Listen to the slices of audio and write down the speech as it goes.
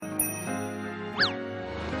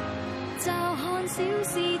小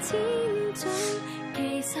事千種，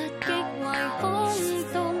其實極為空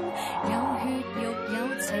洞。有血肉有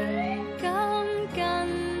情感，跟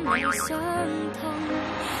你相通。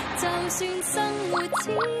就算生活千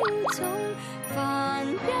種，煩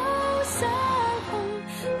憂失控，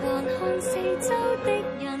環看四周的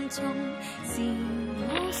人叢，是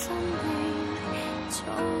我心的觸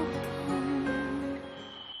碰。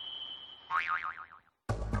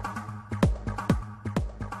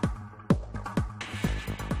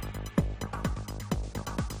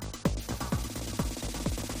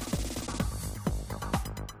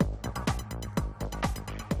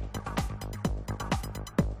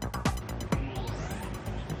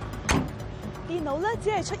電腦咧只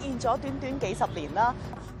係出現咗短短幾十年啦，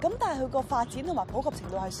咁但係佢個發展同埋普及程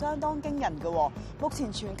度係相當驚人嘅。目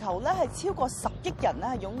前全球咧係超過10億人咧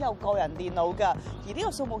係擁有個人電腦㗎，而呢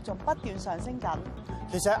個數目仲不斷上升緊。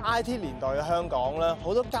其實喺 IT 年代嘅香港咧，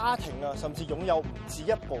好多家庭啊，甚至擁有唔止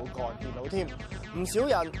一部個人電腦添。唔少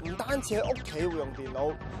人唔單止喺屋企會用電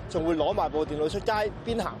腦，仲會攞埋部電腦出街，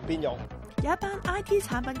邊行邊用。有一班 IT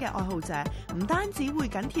產品嘅愛好者，唔單止會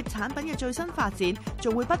緊貼產品嘅最新發展，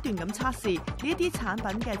仲會不斷咁測試呢一啲產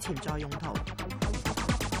品嘅潛在用途。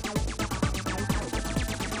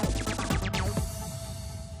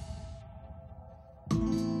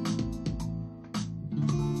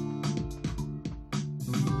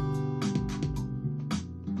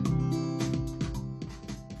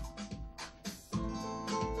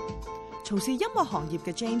從事音樂行業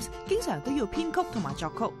嘅 James 經常都要編曲同埋作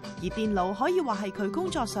曲，而電腦可以話係佢工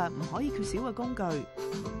作上唔可以缺少嘅工具。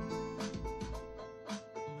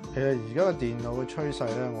其實而家嘅電腦嘅趨勢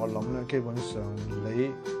咧，我諗咧，基本上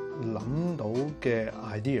你諗到嘅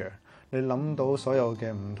idea， 你諗到所有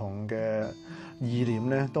嘅唔同嘅意念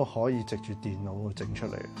咧，都可以藉住電腦去整出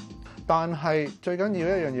嚟。但係最緊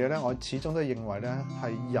要一樣嘢咧，我始終都認為咧，係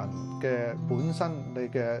人嘅本身你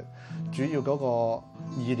嘅主要嗰個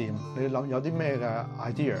意念，你諗有啲咩嘅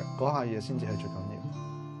idea， 嗰下嘢先至係最緊要。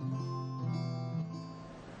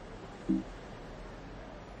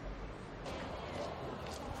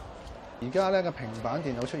而家咧個平板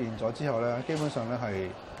電腦出現咗之後咧，基本上咧係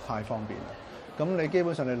太方便啦。咁你基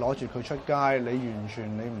本上你攞住佢出街，你完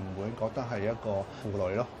全你唔會覺得係一個負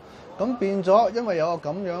累咯。咁變咗，因為有個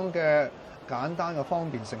咁樣嘅簡單嘅方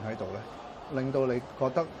便性喺度咧，令到你覺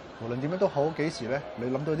得無論點樣都好，幾時咧，你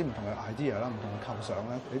諗到啲唔同嘅 idea 啦，唔同嘅構想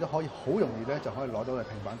咧，你都可以好容易咧就可以攞到你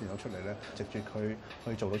平板電腦出嚟咧，藉住佢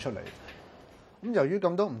去做到出嚟。咁由於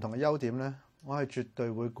咁多唔同嘅優點咧，我係絕對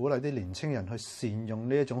會鼓勵啲年青人去善用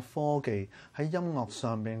呢一種科技喺音樂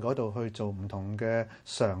上面嗰度去做唔同嘅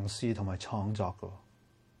嘗試同埋創作㗎。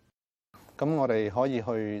咁我哋可以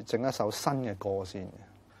去整一首新嘅歌先。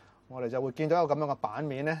我哋就會見到有咁樣嘅版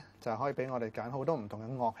面咧，就係可以俾我哋揀好多唔同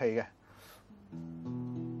嘅樂器嘅。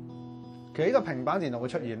其實呢個平板電腦嘅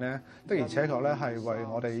出現咧，的而且確咧係為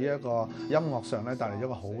我哋呢一個音樂上咧帶嚟咗一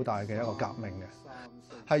個好大嘅一個革命嘅。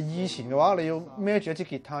係以前嘅話，你要孭住一支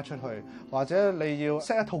吉他出去，或者你要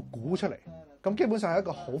set 一套鼓出嚟，咁基本上係一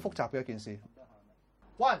個好複雜嘅一件事。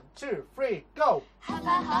1, 2, 3, go！ 下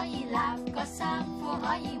巴可以立個衫褲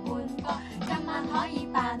可以換個，今晚可以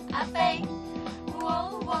扮阿飛。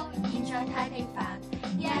現在太平凡，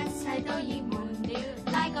一切都已悶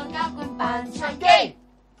了，拉個膠管扮唱機。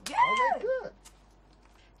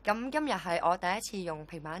咁今日係我第一次用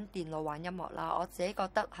平板電腦玩音樂啦，我自己覺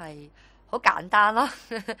得係好簡單啦，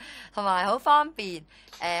同埋好方便。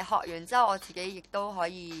學完之後我自己亦都可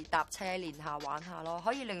以搭車練下玩下咯，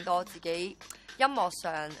可以令到我自己音樂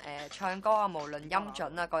上唱歌啊，無論音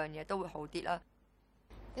準啊各樣嘢都會好啲啦。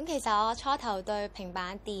咁其實我初頭對平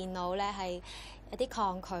板電腦咧係有啲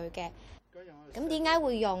抗拒嘅。咁點解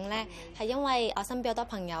會用呢？係因為我身邊好多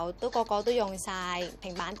朋友都個個都用晒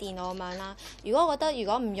平板電腦咁樣啦。如果我覺得如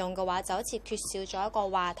果唔用嘅話，就好似缺少咗一個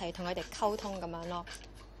話題同佢哋溝通咁樣咯。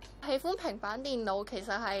喜歡平板電腦其實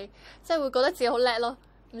係即係會覺得自己好叻咯，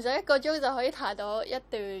唔使1個鐘就可以彈到一段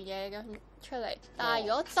嘢咁出嚟。但係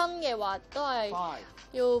如果真嘅話，都係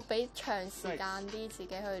要俾長時間啲自己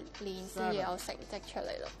去練先至有成績出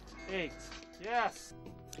嚟咯。8, yes.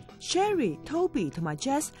 Sherry、Toby 同埋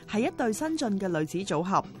Jess 係一對新晉嘅女子組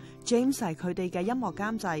合 ，James 係佢哋嘅音樂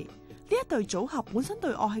監製。呢一對組合本身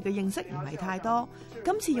對樂器嘅認識唔係太多，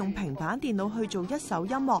今次用平板電腦去做一首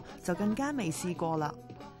音樂就更加未試過啦。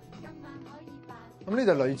咁呢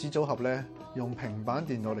對女子組合咧，用平板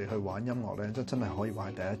電腦嚟去玩音樂咧，真係可以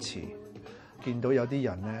話係第一次。見到有啲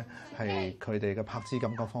人咧係佢哋嘅拍子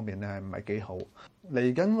感覺方面咧係唔係幾好。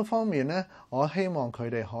嚟緊方面咧，我希望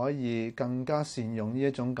佢哋可以更加善用呢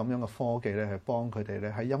一種咁樣嘅科技咧，去幫佢哋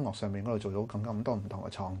咧喺音樂上面嗰度做到更加多唔同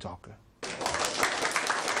嘅創作嘅。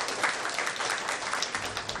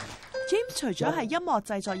James 除咗係音樂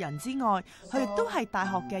製作人之外，佢亦都係大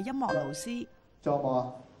學嘅音樂老師。仲有冇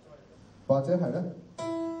啊？或者係咧？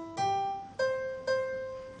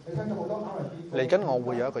嚟緊我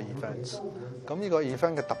會有一個 event， 咁呢個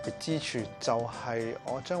event 嘅特別之處就係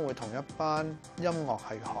我將會同一班音樂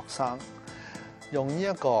系嘅學生用呢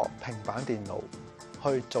一個平板電腦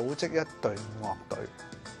去組織一隊樂隊。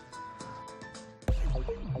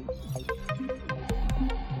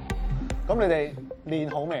咁你哋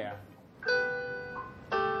練好未啊？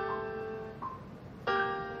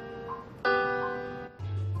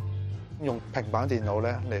用平板電腦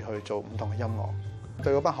咧嚟去做唔同嘅音樂，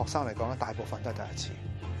對嗰班學生嚟講咧，大部分都係第一次。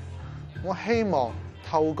我希望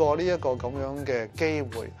透過呢一個咁樣嘅機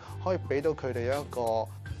會，可以俾到佢哋一個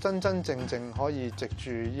真真正正可以藉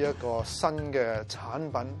住呢一個新嘅產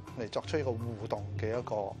品嚟作出一個互動嘅一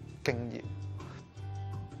個經驗。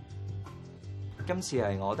今次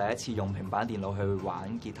係我第一次用平板電腦去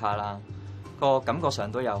玩吉他啦，個感覺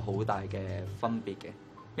上都有好大嘅分別嘅。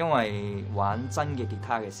因為玩真嘅吉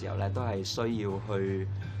他嘅時候咧，都係需要去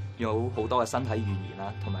有好多嘅身體語言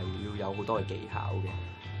啦，同埋要有好多嘅技巧嘅。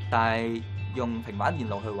但係用平板電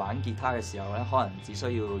腦去玩吉他嘅時候咧，可能只需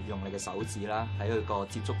要用你嘅手指啦，喺佢個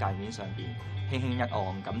接觸界面上邊輕輕一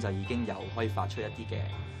按，咁就已經有可以發出一啲嘅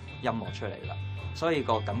音樂出嚟啦。所以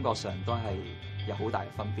個感覺上都係有好大嘅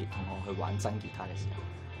分別，同我去玩真吉他嘅時候。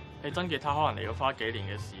你真吉他可能你要花幾年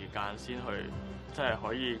嘅時間先去，即係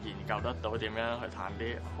可以研究得到點樣去彈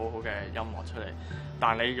啲好好嘅音樂出嚟。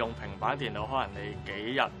但你用平板電腦，可能你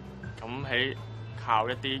幾日咁喺靠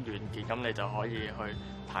一啲軟件，咁你就可以去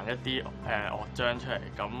彈一啲樂章出嚟。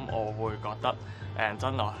咁我會覺得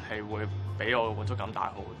真樂係會比我嘅滿足感大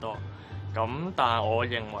好多。咁但係我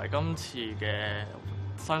認為今次嘅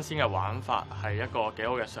新鮮嘅玩法係一個幾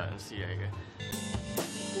好嘅嘗試嚟嘅。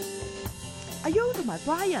阿 U 同埋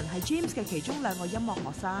Brian 係 James 嘅其中2個音樂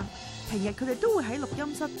學生，平日佢哋都會喺錄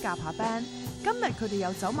音室夾下 band。今日佢哋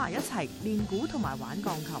又走埋一齊練鼓同埋玩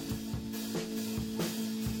鋼琴。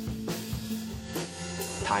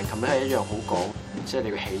彈琴咧係一樣好講，即係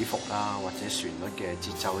你嘅起伏啦，或者旋律嘅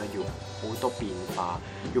節奏咧，要好多變化，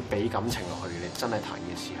要俾感情落去。你真係彈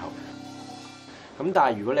嘅時候，咁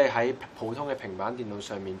但係如果你喺普通嘅平板電腦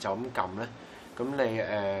上面就咁撳咧，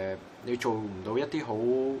咁你做唔到一啲好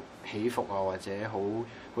起伏啊，或者好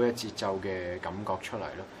有節奏嘅感覺出嚟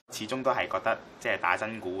咯。始終都係覺得即係打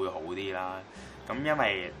真鼓會好啲啦。咁因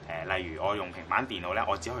為例如我用平板電腦咧，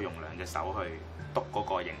我只可以用2隻手去篤嗰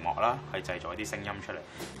個熒幕啦，去製造一啲聲音出嚟。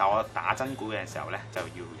但我打真鼓嘅時候咧，就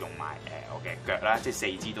要用埋我嘅腳啦，即係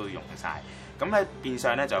4肢都要用晒。咁喺變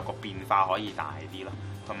相咧就有個變化可以大啲咯，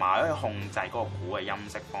同埋可以控制嗰個鼓嘅音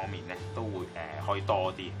色方面咧都會可以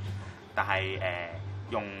多啲。但係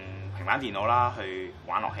用平板電腦啦去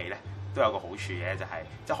玩樂器咧，都有個好處嘅，就係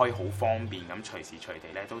即係可以好方便咁隨時隨地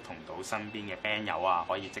咧都同到身邊嘅 band 友啊，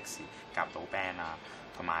可以即時夾到 band 啊，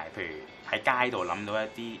同埋譬如喺街度諗到一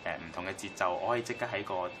啲唔同嘅節奏，我可以即刻喺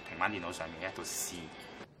個平板電腦上面喺度試。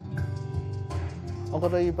我覺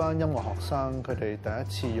得呢班音樂學生佢哋第一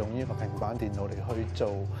次用呢個平板電腦嚟去做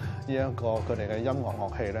呢一個佢哋嘅音樂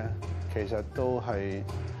樂器咧，其實都係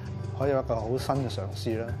可以有一個好新嘅嘗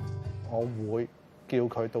試啦。我會叫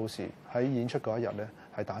佢到時喺演出嗰一日咧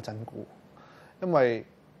係打真鼓，因為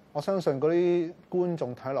我相信嗰啲觀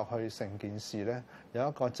眾睇落去成件事咧有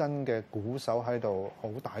一個真嘅鼓手喺度好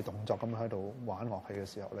大動作咁喺度玩樂器嘅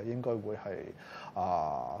時候咧，應該會係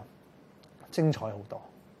精彩好多。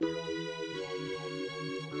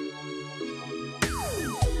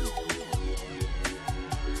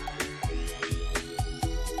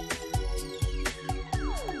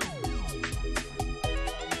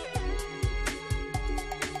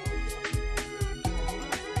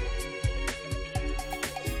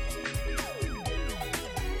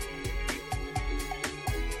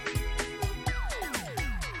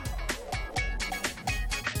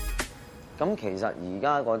咁其實而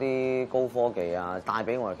家嗰啲高科技啊，帶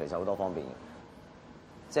俾我哋其實好多方便嘅，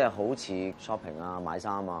即係好似 shopping 啊、買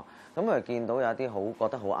衫啊，咁佢見到有一啲好覺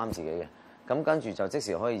得好啱自己嘅，咁跟住就即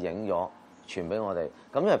時可以影咗傳俾我哋。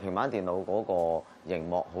咁因為平板電腦嗰個螢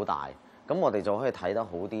幕好大，咁我哋就可以睇得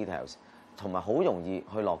好 details， 同埋好容易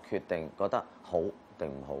去落決定，覺得好定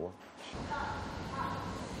唔好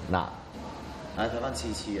啊。嗱，睇翻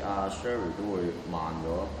次阿 Sherry 都會慢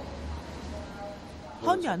咗。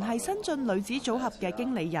漢陽係新晉女子組合嘅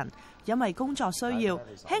經理人，因為工作需要，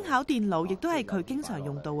輕巧電腦亦都係佢經常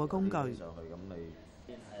用到嘅工具。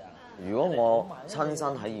如果我親身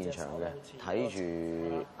喺現場嘅，睇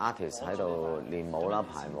住 artist 喺度練舞啦、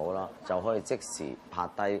排舞啦，就可以即時拍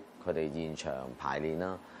低佢哋現場排練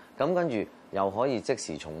啦。咁跟住又可以即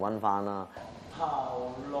時重溫翻啦。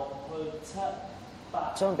頭6去7，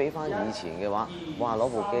相比翻以前嘅話，哇攞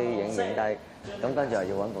部機影低，咁跟住又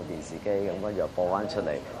要揾部電視機，咁跟住又播翻出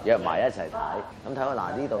嚟，約埋一齊睇，咁睇下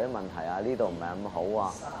嗱呢度有問題啊，呢度唔係咁好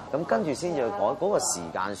啊，咁跟住先至去改，嗰個時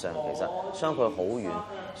間上其實相距好遠，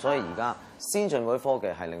所以而家先進嗰啲科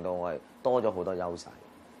技係令到我哋多咗好多優勢。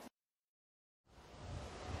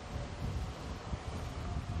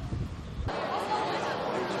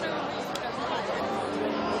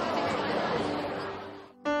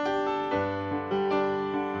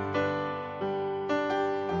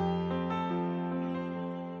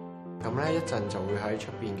咁咧一陣就會喺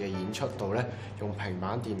出邊嘅演出度咧，用平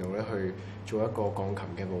板電腦咧去做一個鋼琴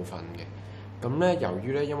嘅部分嘅。咁咧由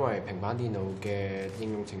於咧因為平板電腦嘅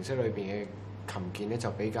應用程式裏邊嘅琴鍵咧就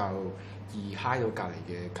比較易揩到隔離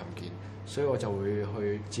嘅琴鍵，所以我就會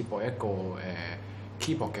去接駁一個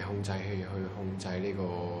keyboard 嘅控制器去控制呢個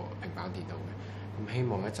平板電腦嘅。咁希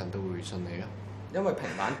望一陣都會順利啦。因為平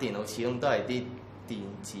板電腦始終都係啲電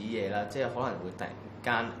子嘢啦，即係可能會突然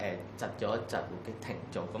間窒咗一窒會停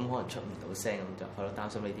做，咁可能出唔到聲，咁就係咯，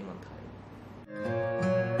擔心呢啲問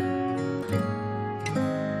題。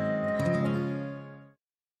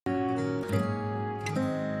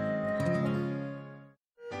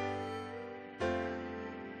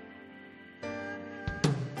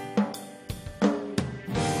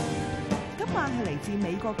今晚係嚟自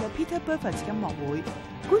美國嘅 Peter Burford 音樂會，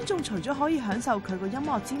觀眾除咗可以享受佢個音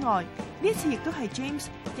樂之外，呢次亦都係 James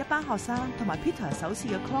一班學生同埋 Peter 首次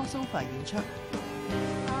嘅 crossover 演出。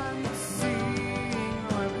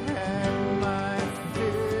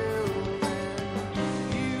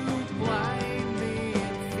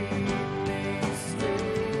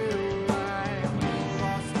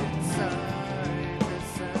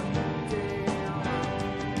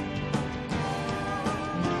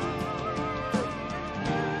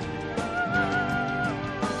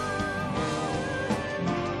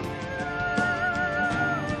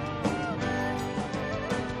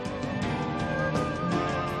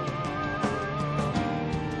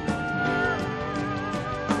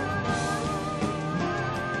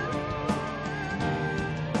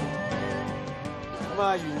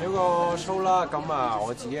完咗個 show 啦，咁啊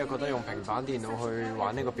我自己又覺得用平板電腦去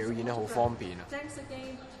玩呢個表演咧好方便啊。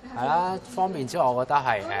係啦，方便之外，我覺得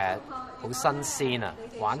係好新鮮啊！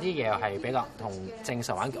玩啲嘢係比較同正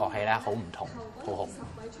常玩樂器咧好唔同，好好。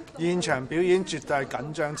現場表演絕對係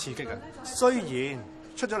緊張刺激嘅，雖然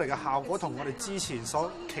出咗嚟嘅效果同我哋之前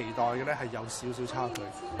所期待嘅咧係有少少差距，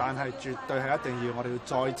但係絕對係一定要我哋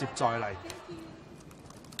要再接再厲。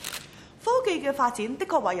科技嘅發展的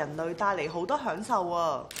確為人類帶嚟好多享受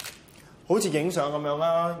啊！好似影相咁樣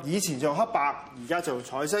啦，以前就用黑白，而家就用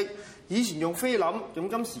彩色；以前用菲林，咁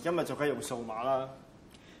今時今日就梗係用數碼啦。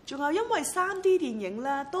仲有因為 3D 電影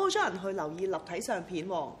咧，多咗人去留意立體相片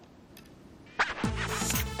喎。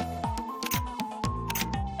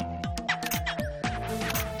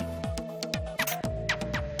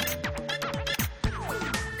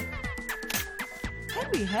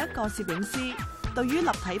Henry 係一個攝影師。對於立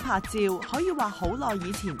體拍照，可以話好耐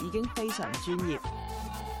以前已經非常專業。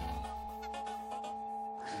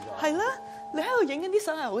係啦，你喺度影緊啲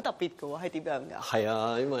相係好特別嘅喎，係點樣㗎？係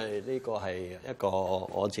啊，因為呢個係一個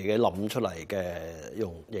我自己諗出嚟嘅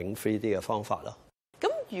用影 3D 嘅方法咯。咁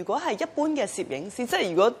如果係一般嘅攝影師，即係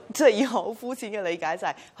如果即係以我好膚淺嘅理解就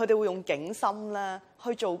係，佢哋會用景深咧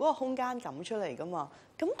去做嗰個空間感出嚟㗎嘛。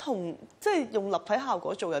咁同即係用立體效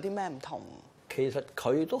果做有啲咩唔同？其實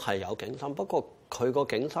佢都係有景深，不過佢個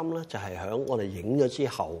景深咧就係喺我哋影咗之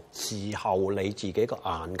後，事後你自己個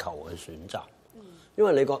眼球去選擇。因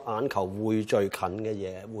為你個眼球會最近嘅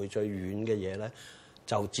嘢，會最遠嘅嘢咧，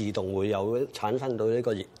就自動會有產生到呢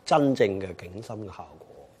個真正嘅景深嘅效果。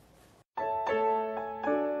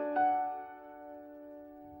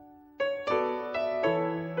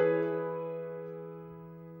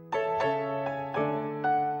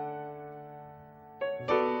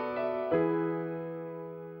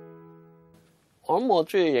我諗我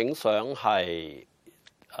中意影相係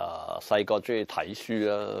細個中意睇書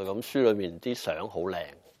啦，咁書裏面啲相好靚，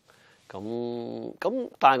咁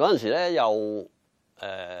但係嗰陣時咧又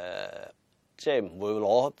即係唔會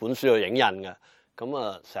攞本書去影印嘅，咁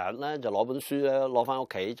啊成日咧就攞本書咧攞翻屋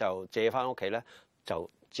企就借翻屋企咧就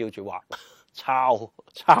照住畫抄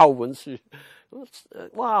本書，咁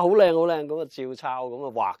哇好靚好靚咁啊照抄，咁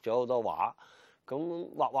啊畫咗好多畫，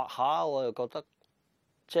咁畫下我就覺得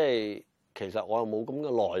即係。其實我又冇咁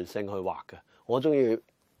嘅耐性去畫嘅，我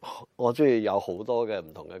中意有好多嘅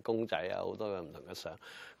唔同嘅公仔啊，好多嘅唔同嘅相，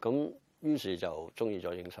咁於是就中意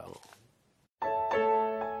咗影相咯。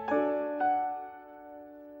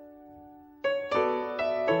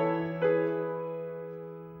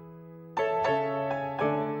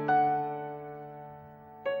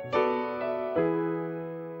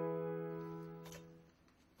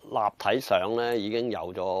立體相咧已經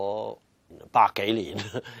有咗百幾年。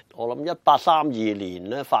我諗1832年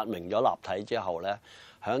咧發明咗立體之後咧，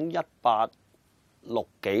響1860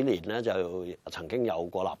幾年咧就曾經有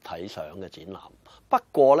過立體相嘅展覽。不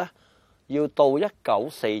過咧，要到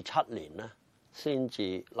1947年咧，先至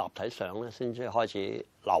立體相咧先至開始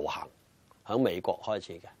流行，響美國開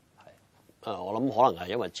始嘅。係我諗可能係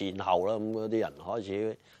因為戰後啦，咁嗰啲人開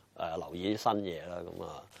始留意啲新嘢啦，咁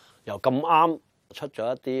啊又咁啱出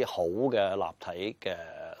咗一啲好嘅立體嘅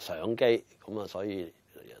相機，咁啊所以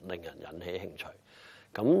令人引起興趣，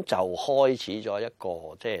咁就開始咗一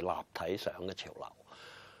個即係立體相嘅潮流。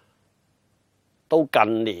到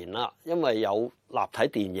近年啦，因為有立體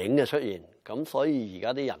電影嘅出現，咁所以而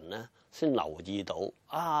家啲人咧先留意到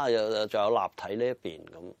啊，又仲有立體呢一邊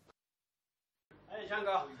咁。誒，昌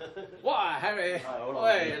哥，哇 ，Harry，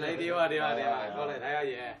喂，你點啊？點啊？過嚟睇下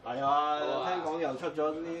嘢。係啊，聽講又出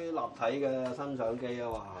咗啲立體嘅新相機啊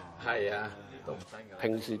嘛。係啊，都唔新㗎。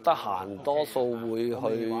平時得閒多數會去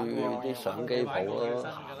啲相機鋪咯，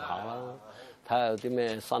行下啦，睇下有啲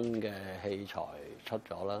咩新嘅器材出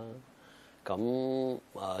咗啦。咁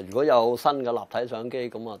如果有新嘅立體相機，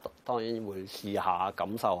咁啊當然會試下感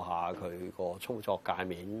受下佢個操作界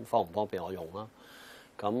面方唔方便我用啦。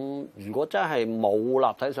咁如果真係冇立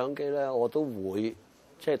體相機咧，我都會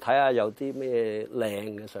即係睇下有啲咩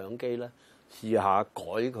靚嘅相機咧，試下改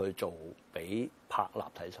佢做俾拍立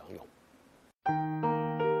體相用。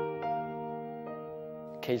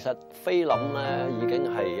其實菲林咧已經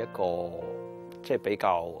係一個即係比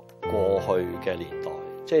較過去嘅年代。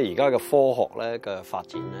即係而家嘅科學咧嘅發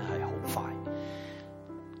展咧係好快，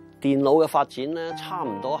電腦嘅發展咧差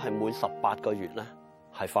唔多係每18個月咧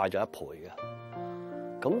係快咗1倍嘅。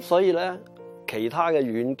咁所以咧，其他嘅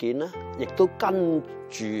軟件咧亦都跟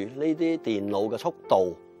住呢啲電腦嘅速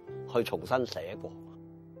度去重新寫過，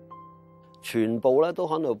全部咧都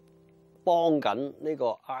喺度幫緊呢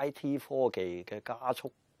個 IT 科技嘅加速。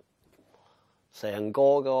成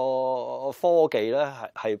個科技咧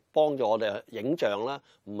係幫助我哋影像咧，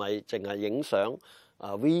唔係淨係影相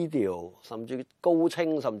video， 甚至高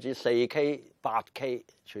清，甚至4K、8K，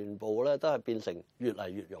 全部咧都係變成越嚟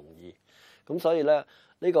越容易。咁所以咧，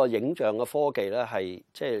呢個影像嘅科技咧係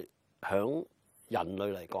即係響人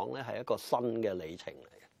類嚟講咧係一個新嘅里程嚟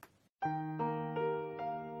嘅。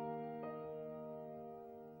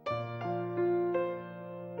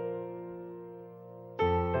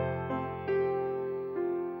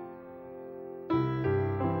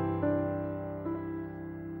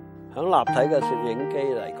響立體嘅攝影機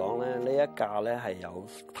嚟講咧，呢一架咧係有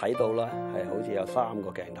睇到啦，係好似有3個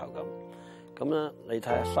鏡頭咁。咁咧，你睇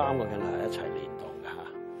下3個鏡頭係一齊連動嘅嚇。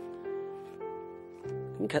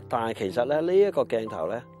咁但係其實咧，呢一個鏡頭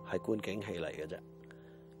咧係觀景器嚟嘅啫。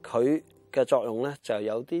佢嘅作用咧就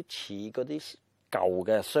有啲似嗰啲舊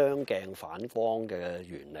嘅雙鏡反光嘅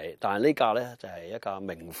原理，但係呢架咧就係一架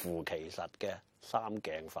名副其實嘅3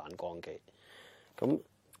鏡反光機。咁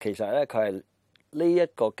其實咧佢係。呢一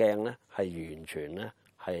個鏡咧係完全咧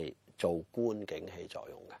係做觀景器作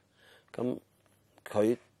用嘅，咁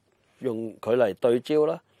佢用佢嚟對焦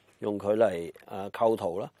啦，用佢嚟構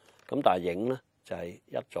圖啦，咁但係影咧就係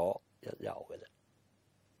一左一右嘅啫。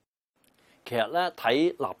其實咧睇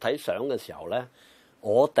立體相嘅時候咧，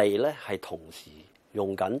我哋咧係同時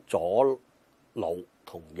用緊左腦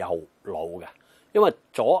同右腦嘅，因為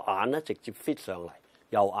左眼咧直接 fit 上嚟，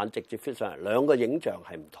右眼直接 fit 上嚟，兩個影像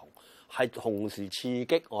係唔同。係同時刺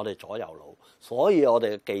激我哋左右腦，所以我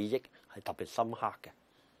哋嘅記憶係特別深刻嘅。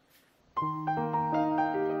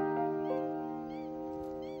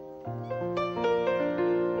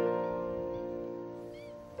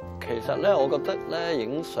其實咧，我覺得咧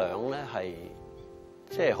影相咧係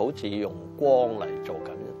即係好似用光嚟做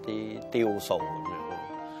緊一啲雕塑咁樣。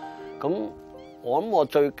咁我諗我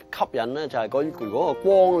最吸引咧就係如果個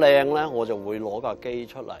光靚咧，我就會攞架機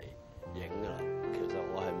出嚟影㗎啦。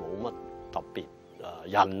特別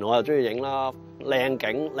人我又中意影啦，靚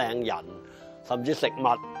景靚人，甚至食物，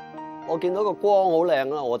我見到個光好靚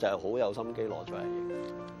啦，我就係好有心機攞出嚟影。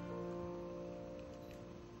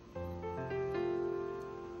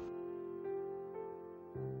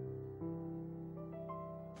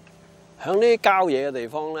響呢啲郊野嘅地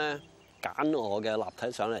方咧，揀我嘅立體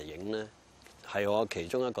相嚟影咧，係我其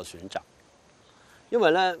中一個選擇。因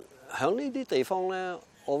為咧，響呢啲地方咧，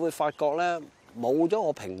我會發覺咧。冇咗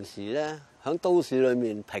我平時咧喺都市裏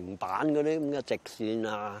面平板嗰啲咁嘅直線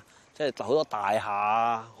啊，即係好多大廈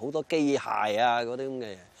啊，好多機械啊嗰啲咁嘅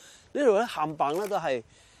嘢。呢度咧冚唪唥咧都係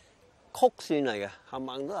曲線嚟嘅，冚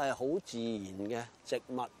唪唥都係好自然嘅植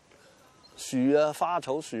物、樹啊、花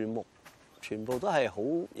草樹木，全部都係好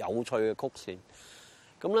有趣嘅曲線。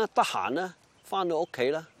咁咧得閒咧翻到屋企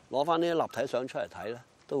咧，攞翻呢啲立體相出嚟睇咧，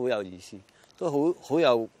都好有意思，都好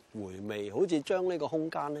有回味，好似將呢個空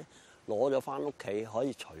間咧攞咗翻屋企，可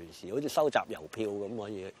以隨時好似收集郵票咁可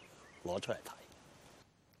以攞出嚟睇。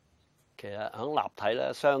其實喺立體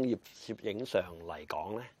咧商業攝影上嚟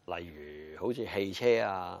講咧，例如好似汽車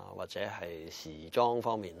啊，或者係時裝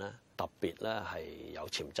方面咧，特別咧係有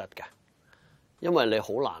潛質嘅，因為你好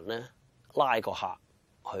難咧拉個客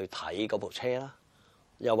去睇嗰部車啦，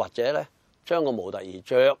又或者咧將個模特兒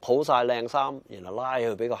着好晒靚衫，然後拉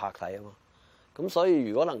去俾個客睇啊嘛。咁所以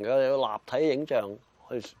如果能夠有立體影像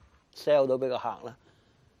去 sell 到俾個客咧，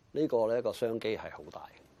呢個咧個商機係好大。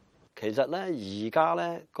其實咧，而家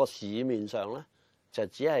咧個市面上咧就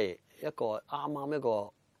只係一個啱啱一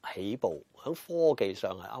個起步，喺科技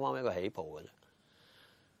上係啱啱一個起步嘅啫。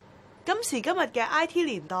今時今日嘅 IT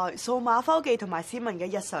年代，數碼科技同埋市民嘅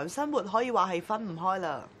日常生活可以話係分唔開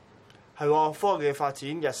啦。係科技嘅發展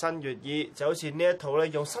日新月異，就好似呢一套咧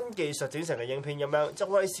用新技術整成嘅影片咁樣，就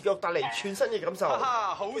為視覺帶嚟全新嘅感受。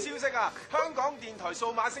好消息啊！香港電台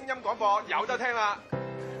數碼聲音廣播有得聽啦！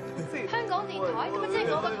香港電台點解即係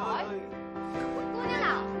我個台？官一樓，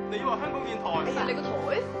你話香港電台？哎呀，你個台？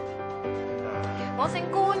我姓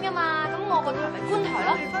官㗎嘛，咁我個台咪官台咯。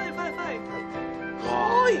翻嚟！哇，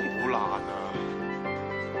好難啊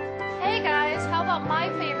Hey guys, how about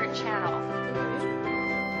my favorite channel?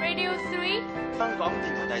 Radio 3? 香港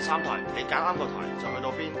電台第3台，你揀啱個台就去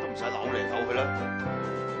到邊都唔使扭嚟扭去啦。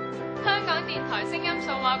香港電台聲音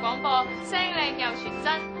數碼廣播，聲靚又傳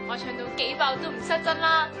真，我唱到幾爆都唔失真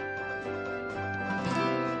啦！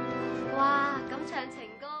哇，咁詳情。